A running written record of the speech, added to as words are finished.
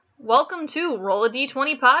Welcome to Roll a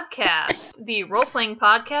D20 Podcast, the role-playing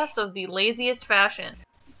podcast of the laziest fashion.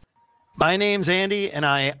 My name's Andy, and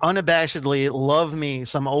I unabashedly love me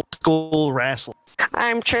some old school wrestling.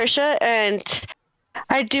 I'm Trisha, and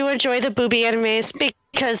I do enjoy the booby animes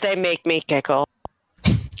because they make me giggle.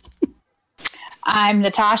 I'm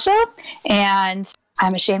Natasha, and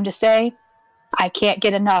I'm ashamed to say I can't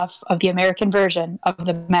get enough of the American version of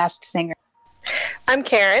The Masked Singer. I'm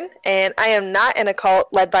Karen, and I am not in a cult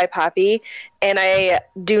led by Poppy, and I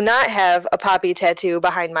do not have a Poppy tattoo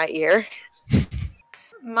behind my ear.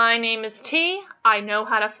 My name is T, I know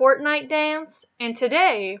how to Fortnite dance, and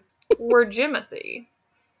today, we're Jimothy.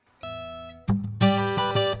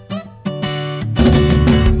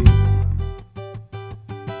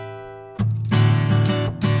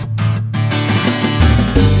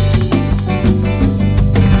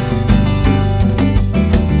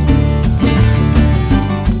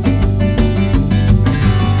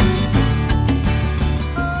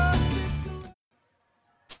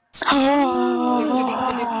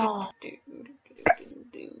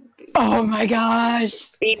 Oh my gosh.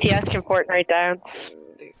 BTS can Fortnite dance.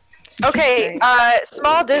 Okay,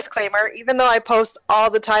 small disclaimer, even though I post all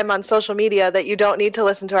the time on social media that you don't need to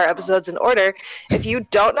listen to our episodes in order, if you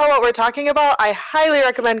don't know what we're talking about, I highly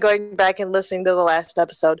recommend going back and listening to the last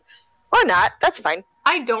episode. Or not, that's fine.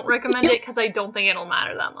 I don't recommend it because I don't think it'll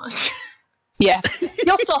matter that much. Yeah,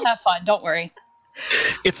 you'll still have fun, don't worry.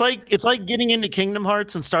 It's like getting into Kingdom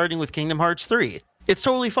Hearts and starting with Kingdom Hearts 3. It's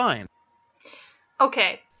totally fine.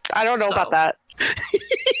 Okay. I don't know about that.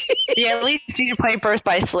 Yeah, at least you play Birth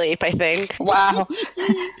by Sleep, I think. Wow.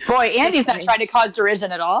 Boy, Andy's not trying to cause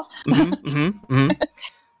derision at all.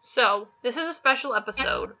 So, this is a special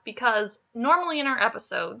episode because normally in our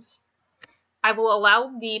episodes, I will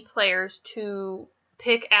allow the players to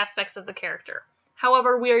pick aspects of the character.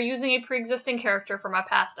 However, we are using a pre-existing character from a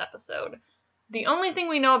past episode. The only thing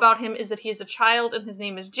we know about him is that he is a child and his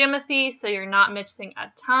name is Jimothy, so you're not missing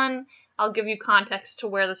a ton. I'll give you context to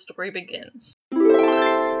where the story begins.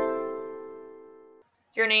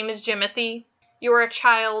 Your name is Jimothy. You are a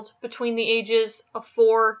child between the ages of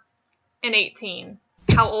 4 and 18.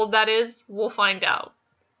 How old that is, we'll find out.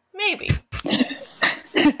 Maybe.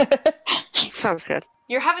 Sounds good.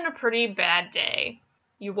 You're having a pretty bad day.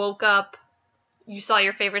 You woke up, you saw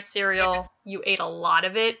your favorite cereal, you ate a lot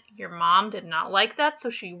of it. Your mom did not like that,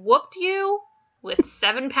 so she whooped you with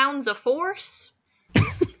 7 pounds of force.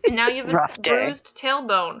 And now you have a bruised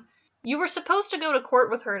tailbone. You were supposed to go to court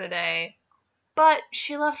with her today, but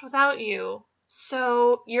she left without you.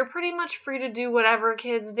 So you're pretty much free to do whatever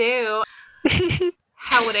kids do.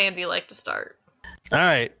 How would Andy like to start? All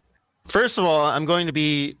right. First of all, I'm going to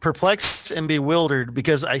be perplexed and bewildered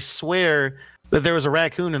because I swear that there was a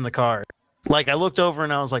raccoon in the car. Like, I looked over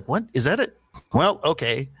and I was like, what? Is that it? Well,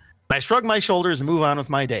 okay. And I shrug my shoulders and move on with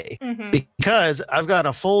my day because I've got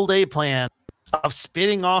a full day plan of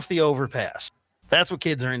spitting off the overpass. That's what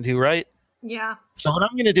kids are into, right? Yeah. So what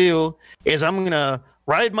I'm going to do is I'm going to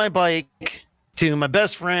ride my bike to my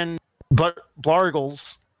best friend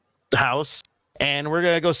Blargle's house, and we're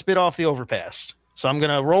going to go spit off the overpass. So I'm going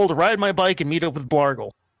to roll to ride my bike and meet up with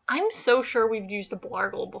Blargle. I'm so sure we've used a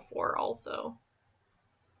Blargle before also.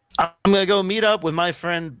 I'm going to go meet up with my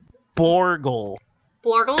friend Borgle.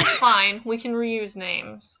 Blargle is fine. We can reuse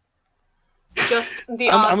names. Just the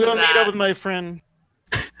I'm odds going of to meet that. up with my friend.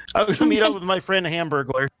 I'm going to meet up with my friend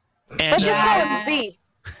Hamburglar. And, Let's just call him B.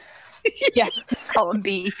 Yeah, call him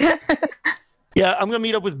B. yeah, I'm going to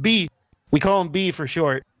meet up with B. We call him B for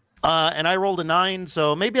short. And I rolled a 9,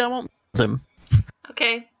 so maybe I won't meet with him.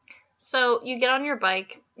 Okay. So you get on your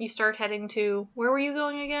bike. You start heading to... Where were you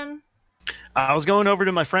going again? I was going over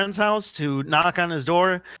to my friend's house to knock on his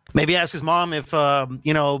door. Maybe ask his mom if,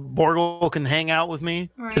 Borgle can hang out with me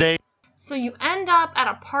today. So you end up at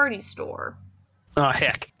a party store. Oh,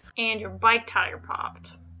 heck. And your bike tire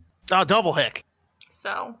popped. Oh, double heck.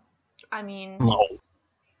 So, I mean... No.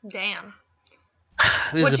 Damn.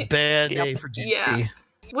 This is a bad day for GP. Yeah.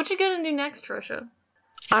 What you gonna do next, Trisha?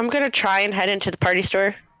 I'm going to try and head into the party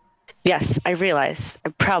store. Yes, I realize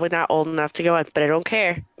I'm probably not old enough to go in, but I don't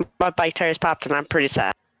care. My bike tires popped and I'm pretty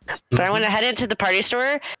sad. But I want to head into the party store,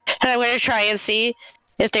 and I'm going to try and see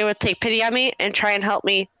if they would take pity on me and try and help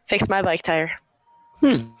me fix my bike tire. For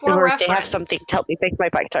Or if they have reference, something to help me fix my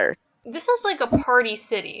bike tire. this is like a party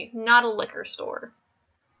city, not a liquor store.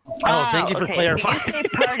 Oh, thank you for clarifying. So you say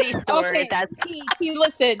party store, Okay, that's...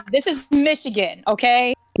 listen, this is Michigan,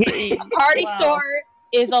 okay? A party store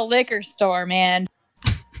is a liquor store, man.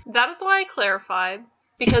 That is why I clarified.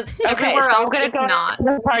 Because Okay, everywhere so I'm else going to it's go not. to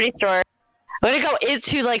the party store. I'm going to go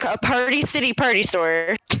into, like, a party city party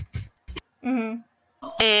store. Mm-hmm.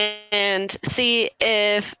 and see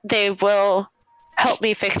if they will help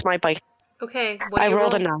me fix my bike. Okay, what do I you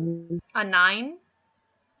rolled a roll? 9. A 9?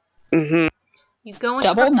 Mm-hmm. You go into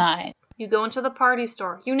Double 9. You go into the party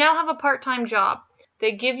store. You now have a part-time job.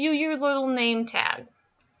 They give you your little name tag,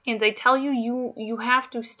 and they tell you have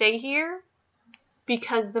to stay here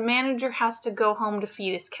because the manager has to go home to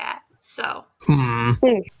feed his cat. So,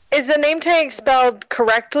 Is the name tag spelled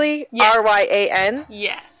correctly? Yes. RYAN?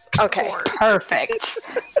 yes. Okay. Of course. Perfect.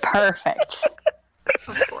 Perfect.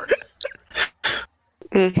 Of course.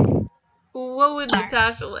 Mm. What would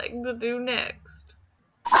Natasha like to do next?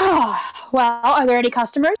 Well, are there any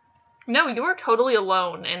customers? No, you're totally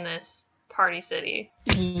alone in this party city.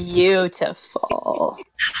 Beautiful.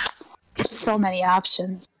 So many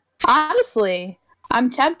options. Honestly, I'm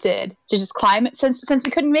tempted to just climb it since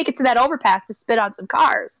we couldn't make it to that overpass to spit on some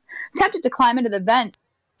cars. I'm tempted to climb into the vent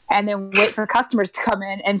and then wait for customers to come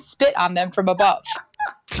in and spit on them from above.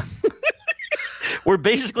 We're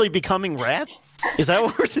basically becoming rats? Is that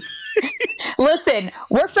what we're doing? Listen,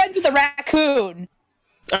 we're friends with a raccoon.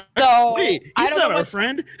 So Wait, I he's don't know not our what.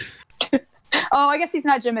 friend. Oh, I guess he's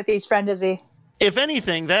not Jimothy's friend, is he? If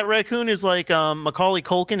anything, that raccoon is like Macaulay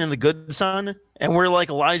Culkin in The Good Son, and we're like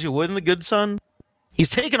Elijah Wood in The Good Son. He's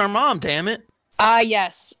taking our mom, damn it.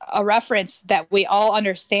 Yes, a reference that we all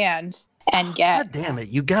understand and get. God damn it,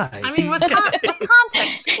 you guys. I mean, with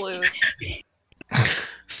context clues.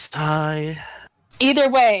 Sigh. Either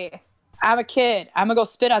way, I'm a kid. I'm gonna go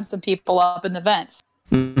spit on some people up in the vents.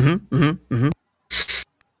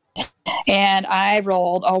 And I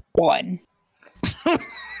rolled a 1.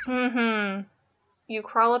 You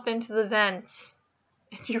crawl up into the vents,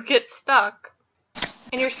 and you get stuck.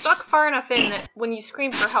 And you're stuck far enough in that when you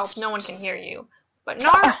scream for help, no one can hear you. But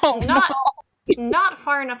not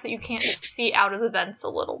far enough that you can't see out of the vents a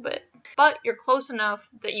little bit. But you're close enough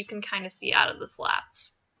that you can kind of see out of the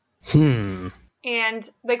slats. And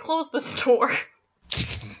they close the store.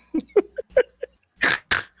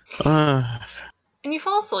 And you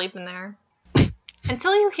fall asleep in there.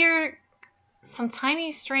 Until you hear some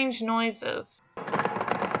tiny, strange noises.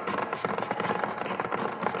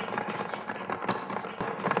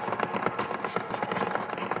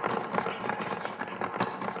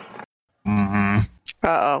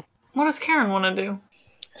 Uh-oh. What does Karen want to do?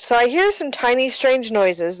 So I hear some tiny, strange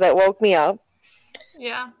noises that woke me up.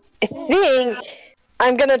 Yeah. I think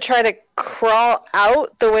I'm going to try to crawl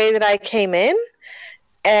out the way that I came in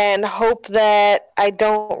and hope that I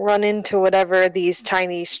don't run into whatever these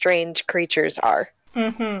tiny, strange creatures are. 2.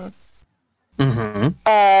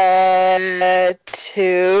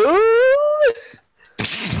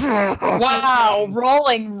 Wow,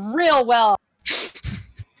 rolling real well.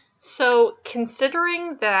 So,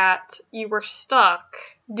 considering that you were stuck,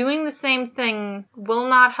 doing the same thing will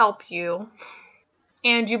not help you,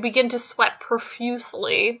 and you begin to sweat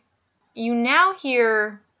profusely, you now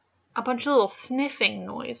hear a bunch of little sniffing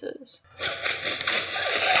noises.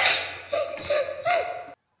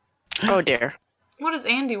 Oh dear. What does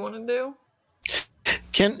Andy want to do?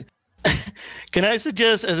 Can I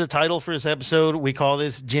suggest as a title for this episode, we call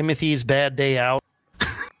this Jimothy's Bad Day Out?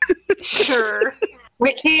 Sure.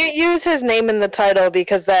 We can't use his name in the title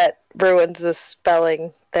because that ruins the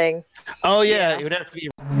spelling thing. Oh, yeah. It would have to be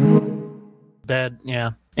bad.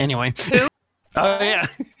 Yeah. Anyway. Who? Oh, yeah.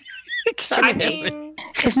 I mean,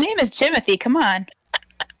 His name is Jimothy, come on.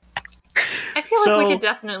 I feel like we So- could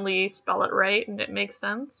definitely spell it right and it makes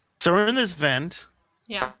sense. So we're in this vent.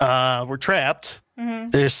 Yeah. We're trapped. Mm-hmm.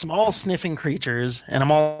 There's small sniffing creatures, and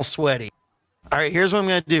I'm all sweaty. All right, here's what I'm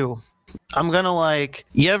going to do. I'm going to,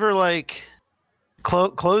 you ever,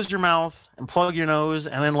 close your mouth and plug your nose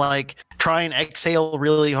and then, try and exhale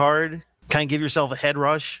really hard? Kind of give yourself a head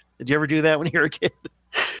rush? Did you ever do that when you were a kid?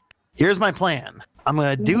 Here's my plan. I'm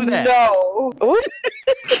going to do that. No. Ooh.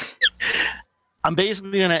 I'm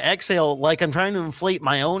basically going to exhale like I'm trying to inflate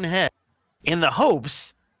my own head in the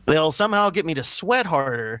hopes they'll somehow get me to sweat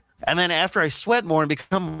harder. And then after I sweat more and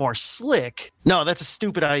become more slick, no, that's a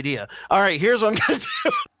stupid idea. All right, here's what I'm going to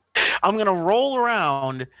do. I'm going to roll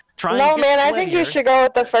around trying No, to get man, I think you sweatier. should go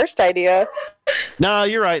with the first idea. No,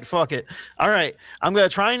 you're right. Fuck it. All right, I'm going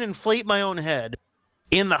to try and inflate my own head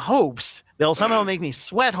in the hopes they'll somehow make me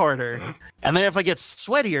sweat harder. And then if I get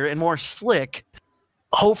sweatier and more slick,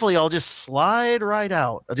 hopefully I'll just slide right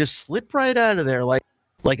out. I'll just slip right out of there like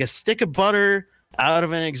a stick of butter out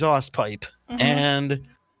of an exhaust pipe. Mhm.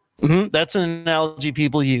 And that's an analogy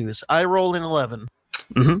people use. I rolled an 11.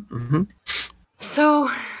 So,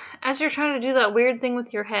 as you're trying to do that weird thing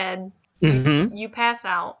with your head, you pass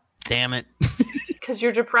out Damn it. because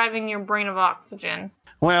you're depriving your brain of oxygen.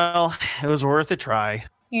 Well, it was worth a try.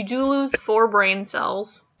 You do lose 4 brain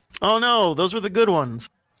cells. Oh no, those were the good ones.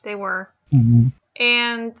 They were. Mm-hmm.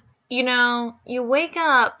 And, you wake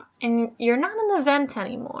up and you're not in the vent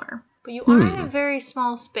anymore, but you are in a very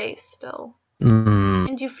small space still. Mm.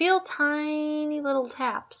 And you feel tiny little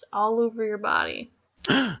taps all over your body.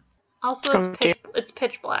 Also, it's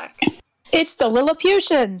pitch black. It's the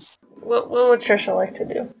Lilliputians. What would Trisha like to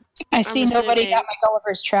do? I see nobody assuming- got my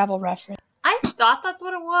Gulliver's Travel reference. I thought that's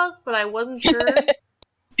what it was, but I wasn't sure.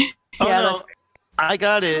 Oh Yeah, no, that's- I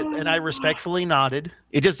got it, and I respectfully nodded.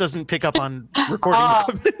 It just doesn't pick up on recording Oh.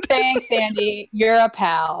 equipment. Thanks, Andy. You're a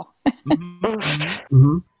pal.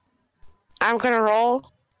 Mm-hmm. I'm gonna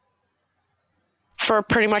roll for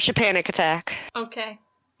pretty much a panic attack. Okay.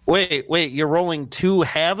 Wait, you're rolling to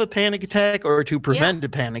have a panic attack or to prevent a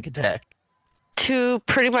panic attack? To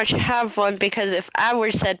pretty much have one, because if I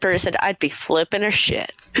were said person, I'd be flipping her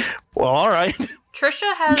shit. Well, all right.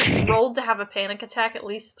 Trisha has rolled to have a panic attack at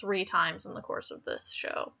least 3 times in the course of this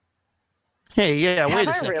show. Hey, yeah, wait Have a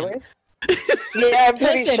I second. really? Yeah, I'm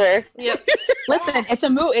pretty Listen. sure. Yep. Listen, it's a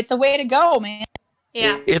move. It's a way to go, man.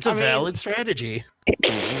 Yeah. It's a I mean- valid strategy.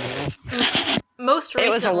 Most recently, It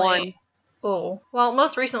was a 1. Oh. Well,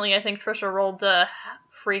 most recently, I think Trisha rolled to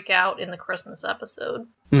freak out in the Christmas episode.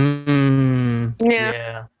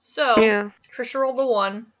 Yeah. So, Yeah. Trisha rolled a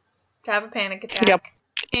 1 to have a panic attack. Yep.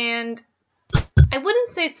 And I wouldn't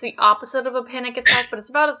say it's the opposite of a panic attack, but it's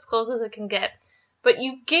about as close as it can get. But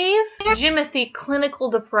you gave Jimothy clinical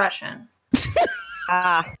depression.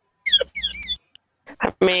 Ah.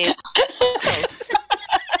 I mean, close.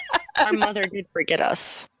 Our mother did forget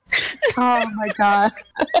us. Oh my god.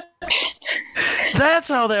 That's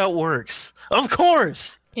how that works. Of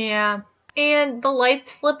course. Yeah. And the lights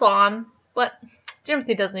flip on, but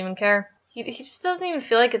Jimothy doesn't even care. He just doesn't even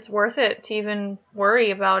feel like it's worth it to even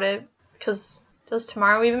worry about it, because does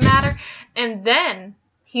tomorrow even matter? And then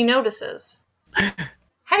he notices. Have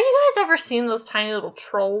you guys ever seen those tiny little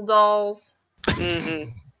troll dolls? Mm-hmm.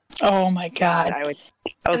 Oh my god. I would.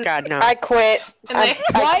 Oh God, no. I quit. And I, they-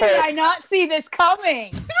 Why quit. did I not see this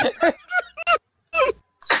coming?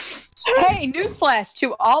 Hey, newsflash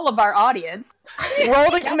to all of our audience. Roll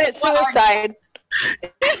to commit What are- suicide.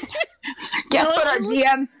 Guess what our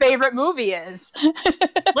GM's favorite movie is?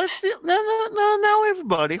 Let's see. No,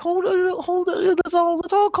 everybody, hold on.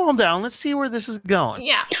 Let's all calm down. Let's see where this is going.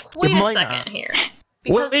 Yeah, wait It a might second not. here.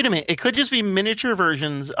 Because, Wait a minute. It could just be miniature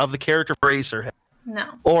versions of the character Eraserhead, no.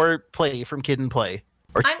 or Play from Kid and Play,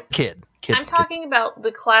 or I'm- Kid. I'm talking about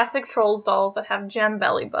the classic Trolls dolls that have gem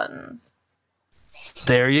belly buttons.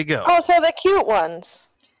 There you go. Oh, so the cute ones.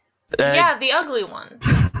 Yeah, the ugly ones.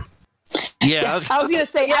 Yeah. I was gonna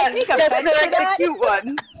say, I Yes, think that's offense to correct. The that. cute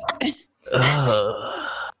ones. Ugh.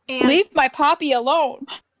 And Leave my poppy alone.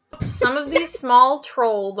 some of these small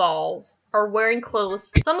troll dolls are wearing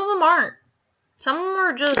clothes. Some of them aren't. Some of them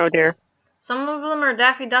are just. Oh dear. Some of them are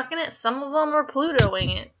Daffy Duck in it. Some of them are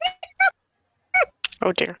Plutoing it.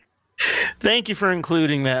 Oh dear. Thank you for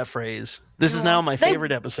including that phrase. This is now my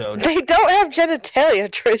favorite episode. They don't have genitalia,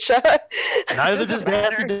 Trisha. Neither does Doesn't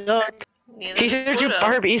matter. Daffy Duck. Neither These does are two Pluto.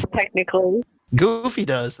 Barbies, technically. Goofy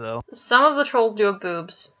does though. Some of the trolls do have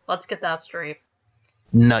boobs. Let's get that straight.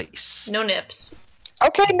 Nice. No nips.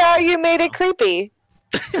 Okay, now you made it creepy.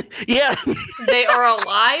 Yeah. They are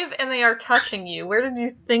alive and they are touching you. Where did you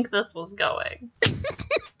think this was going?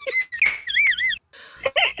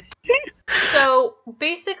 So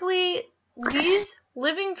basically, these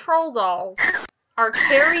living troll dolls are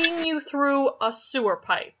carrying you through a sewer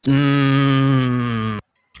pipe.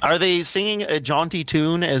 Are they singing a jaunty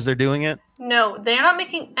tune as they're doing it? No, they're not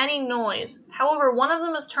making any noise. However, one of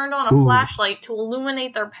them has turned on a Ooh. flashlight to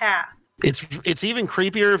illuminate their path. It's even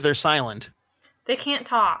creepier if they're silent. They can't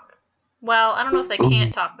talk. Well, I don't know if they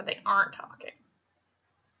can't talk, but they aren't talking.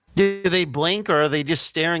 Do they blink or are they just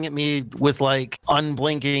staring at me with like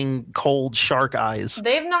unblinking cold shark eyes?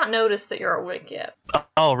 They've not noticed that you're awake yet.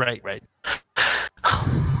 Oh, right.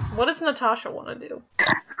 What does Natasha want to do?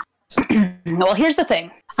 Well, here's the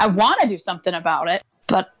thing. I want to do something about it,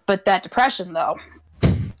 but that depression, though.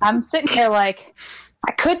 I'm sitting here like,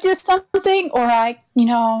 I could do something, or I,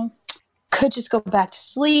 could just go back to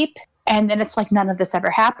sleep, and then it's like none of this ever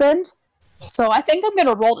happened. So I think I'm going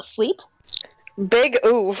to roll to sleep. Big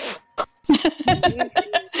oof.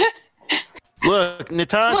 Look,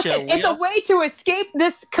 Natasha, It's a way to escape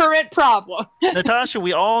this current problem. Natasha,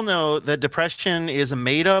 we all know that depression is a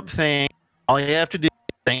made-up thing. All you have to do is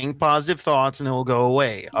think positive thoughts and it will go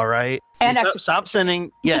away, all right? And Stop- exercise. Stop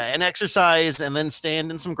sending, and exercise, and then stand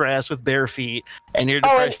in some grass with bare feet, and your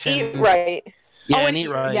Oh, and depression... eat right. Yeah, Oh, and eat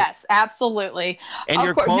right. Yes, absolutely. And Of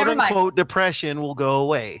your course, quote never mind. unquote depression will go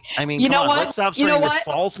away. I mean, You come know on, what? let's stop You know spreading this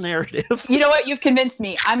what? false narrative. You know what? You've convinced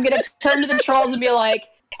me. I'm gonna turn to the trolls and be like,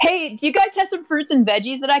 "Hey, do you guys have some fruits and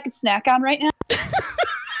veggies that I could snack on right now?"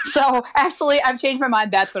 So actually, I've changed my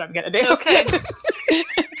mind. That's what I'm gonna do. Okay.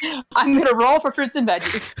 I'm gonna roll for fruits and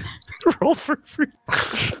veggies, Roll for free.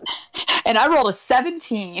 and I rolled a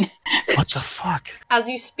 17. What the fuck? As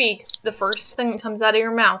you speak, the first thing that comes out of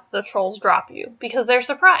your mouth, the trolls drop you because they're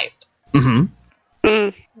surprised. Mm-hmm.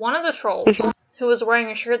 One of the trolls, who is wearing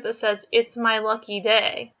a shirt that says, "It's my lucky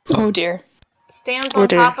day," Oh dear. stands Oh, on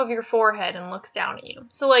dear. top of your forehead and looks down at you.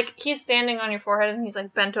 So, like, he's standing on your forehead and he's,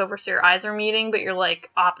 like, bent over so your eyes are meeting, but you're, like,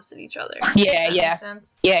 opposite each other. Yeah, Does that yeah. make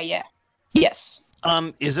sense? Yeah. Yes.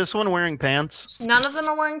 Is this one wearing pants? None of them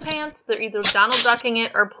are wearing pants. They're either Donald Ducking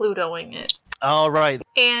it or Plutoing it. All right.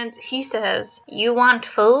 And he says, "You want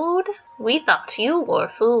food? We thought you were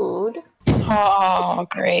food." Oh,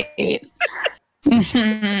 great.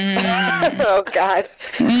 Oh God.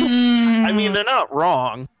 I mean, they're not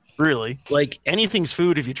wrong, really. Like, anything's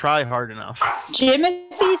food if you try hard enough.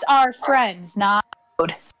 Jimothy's are friends, not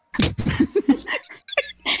food.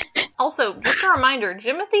 Also, just a reminder,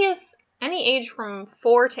 Jimothy is any age from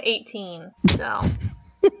 4 to 18. So,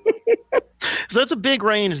 So that's a big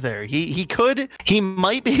range there. He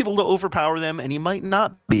might be able to overpower them, and he might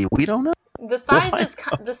not be. We don't know. the size find is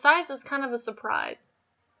the size is kind of a surprise.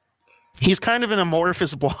 He's kind of an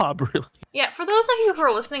amorphous blob, really. Yeah, for those of you who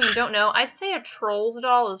are listening and don't know, I'd say a Trolls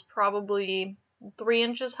doll is probably 3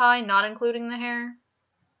 inches high, not including the hair.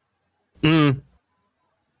 The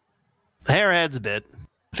hair adds a bit.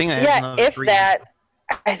 I think that adds Yeah, another if 3. that.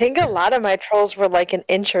 I think a lot of my trolls were like an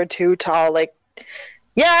inch or two tall. Like,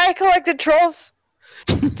 yeah, I collected trolls.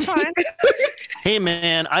 It's fine. Hey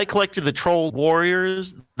man, I collected the Troll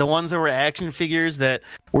Warriors, the ones that were action figures that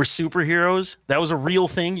were superheroes. That was a real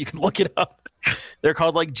thing. You can look it up. They're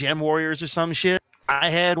called like Gem Warriors or some shit. I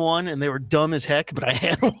had one and they were dumb as heck, but I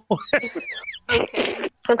had one. Okay.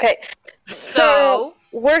 Okay, so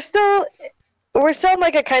we're still in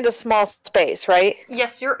like a kind of small space, right?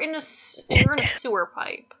 Yes, you're in a sewer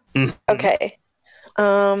pipe. Okay.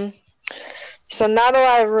 So not a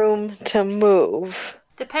lot of room to move.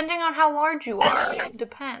 Depending on how large you are, it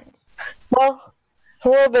depends. Well, a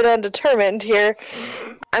little bit undetermined here.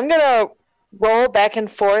 I'm gonna roll back and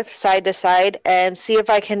forth, side to side, and see if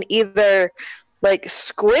I can either like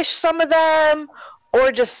squish some of them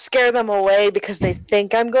or just scare them away because they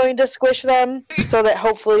think I'm going to squish them, so that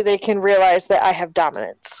hopefully they can realize that I have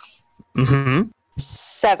dominance.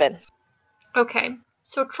 7. Okay,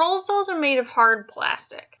 so Trolls dolls are made of hard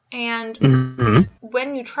plastic, and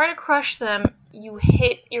when you try to crush them, you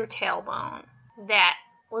hit your tailbone. That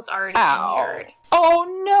was already injured.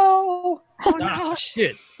 Oh no! Oh Ah, no.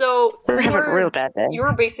 shit. So We're having a real bad day. you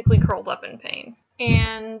were basically curled up in pain.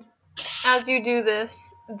 And as you do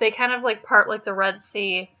this, they kind of like part like the Red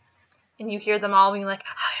Sea, and you hear them all being like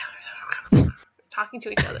talking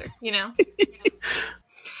to each other, you know?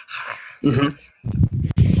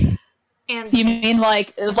 And You mean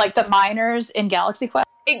like the miners in Galaxy Quest?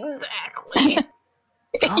 exactly.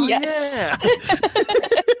 Oh, Yes.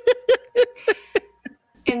 yeah.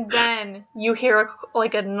 And then you hear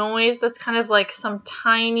like a noise that's kind of like some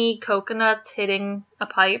tiny coconuts hitting a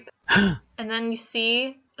pipe. And then you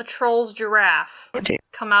see a Troll's giraffe Oh, dear.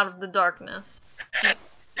 come out of the darkness.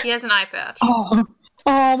 He has an eye patch.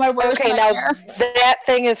 Oh, my worst Okay, now nightmare. that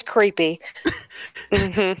thing is creepy.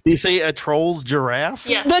 You say a troll's giraffe?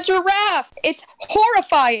 Yes. The giraffe. It's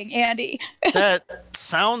horrifying, Andy. That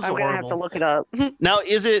sounds I'm gonna have to horrible. look it up. Now,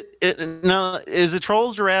 is a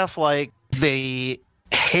troll's giraffe like the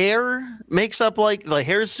hair makes up like the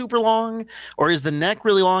hair is super long, or is the neck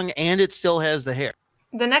really long and it still has the hair?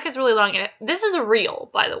 The neck is really long. This is a reel,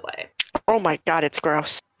 by the way. Oh my god, it's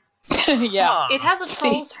gross. Yeah. Huh. It has a See.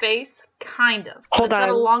 troll's face, kind of. Hold It's got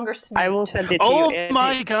a on. longer snoot. I will send it to Oh you. Andy.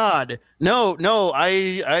 my god. No,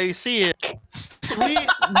 I see it. Sweet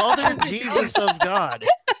mother Jesus of God.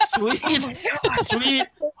 Sweet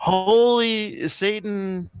holy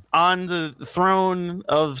Satan on the throne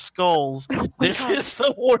of skulls. This God. is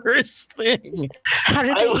the worst thing. How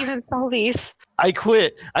did I- they even sell these? I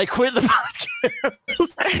quit the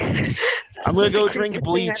podcast. I'm gonna go drink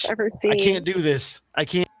bleach. I've ever seen. I can't do this. I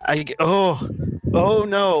can't. Oh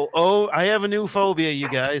no. Oh, I have a new phobia, you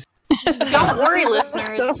guys. Don't worry, listeners.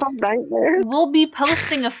 Stuff a nightmare. We'll be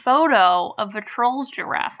posting a photo of a Troll's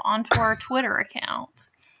giraffe onto our Twitter account.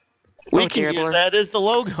 We Oh, can dear use Lord. that as the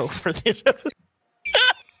logo for this episode.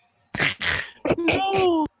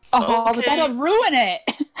 No. Oh, but Okay. that'll ruin it.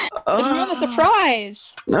 It'll ruin the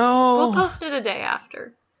surprise. We'll No. post it a day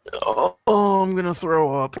after. Oh, I'm gonna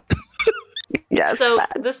throw up. Yeah, it's So bad.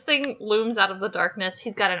 this thing looms out of the darkness.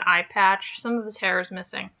 He's got an eye patch. Some of his hair is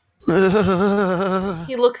missing.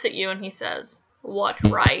 He looks at you and he says, "What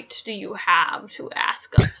right do you have to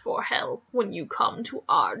ask us for help when you come to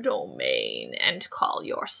our domain and call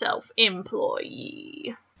yourself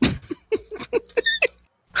employee?"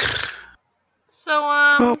 So,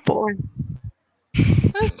 Oh boy.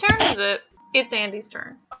 whose turn is it? It's Andy's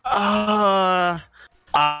turn. I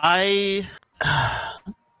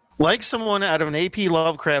like someone out of an AP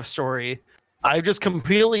Lovecraft story. I just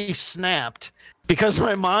completely snapped because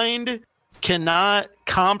my mind cannot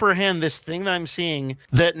comprehend this thing that I'm seeing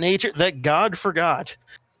that God forgot.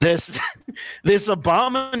 This this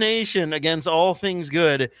abomination against all things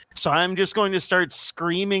good. So I'm just going to start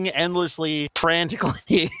screaming endlessly,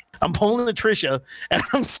 frantically. I'm pulling the Trisha and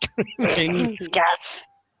I'm screaming. Yes.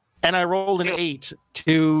 And I rolled an 8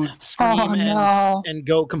 to scream Oh, no. and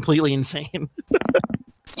go completely insane.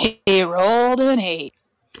 He rolled an 8.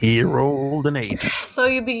 He rolled an 8. So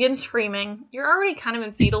you begin screaming. You're already kind of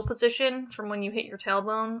in fetal position from when you hit your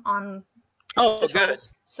tailbone on Oh, the good. trolls.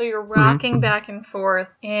 So you're rocking back and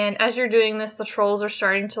forth, and as you're doing this, the trolls are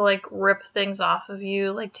starting to like rip things off of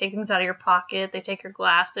you, like take things out of your pocket. They take your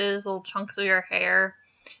glasses, little chunks of your hair.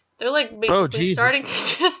 They're like basically starting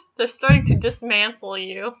to dismantle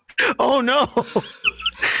you. Oh no!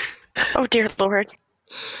 Oh dear Lord.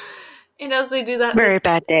 And as they do that, Very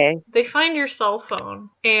bad day. they find your cell phone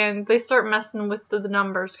and they start messing with the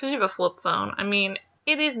numbers because you have a flip phone. I mean,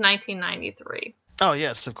 it is 1993. Oh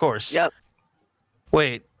yes, of course. Yep.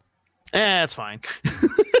 Wait. It's fine.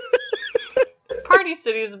 Party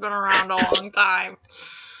City has been around a long time.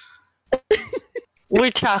 We're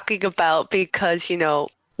talking about because, the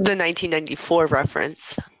 1994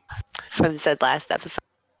 reference from said last episode.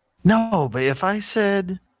 No, but if I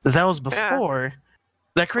said that was before,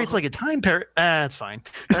 that creates like a time period. It's fine.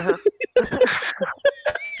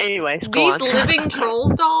 Anyways, go These on. living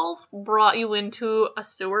trolls dolls brought you into a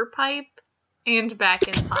sewer pipe and back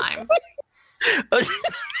in time.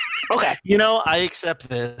 Okay. I accept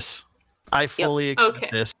this. I fully accept Okay.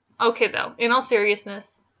 this. Okay, though, in all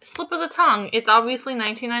seriousness, slip of the tongue, it's obviously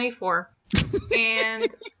 1994. And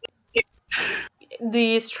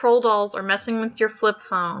these troll dolls are messing with your flip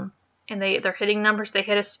phone. And they're hitting numbers. They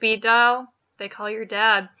hit a speed dial. They call your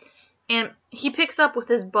dad. And he picks up with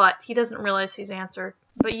his butt. He doesn't realize he's answered.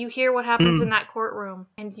 But you hear what happens in that courtroom.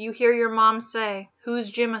 And you hear your mom say,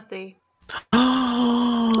 "Who's Jimothy?"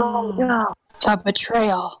 Oh, no. A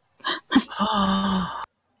betrayal.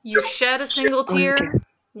 You shed a single tear. dear.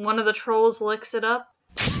 One of the trolls licks it up.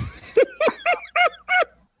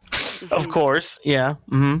 Of course, yeah.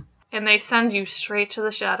 Mm-hmm. And they send you straight to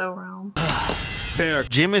the Shadow Realm. Fair.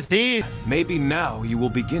 Jimothy. Maybe now you will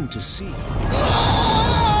begin to see.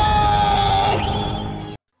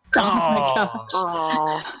 Oh my gosh.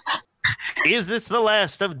 Oh. Is this the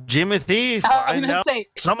last of Jimothy? I'm Find gonna out say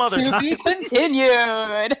some other to be time.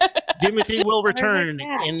 continued. Jimothy will return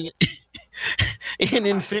that? in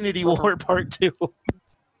Infinity War Part 2.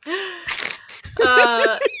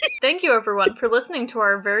 Thank you, everyone, for listening to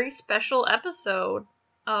our very special episode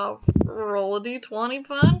of Roll a D20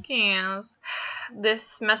 podcast.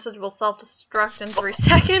 This message will self-destruct in 3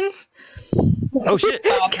 seconds. Oh shit!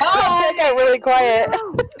 I got really quiet.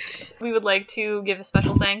 We would like to give a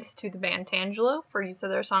special thanks to the band Tangelo for use of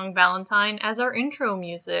their song Valentine as our intro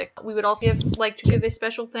music. We would also like to give a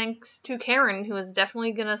special thanks to Karen, who is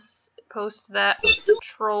definitely going to post that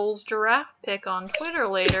Trolls Giraffe pic on Twitter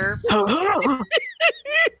later. I'm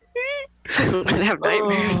gonna have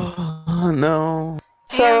nightmares. Oh no!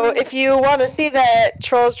 So if you want to see that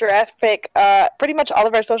Trolls Giraffe pic, pretty much all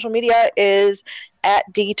of our social media is at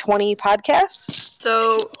D20 Podcasts.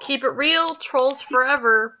 So keep it real, trolls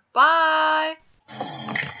forever. Bye!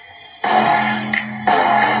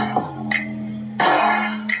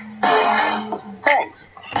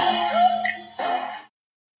 Thanks.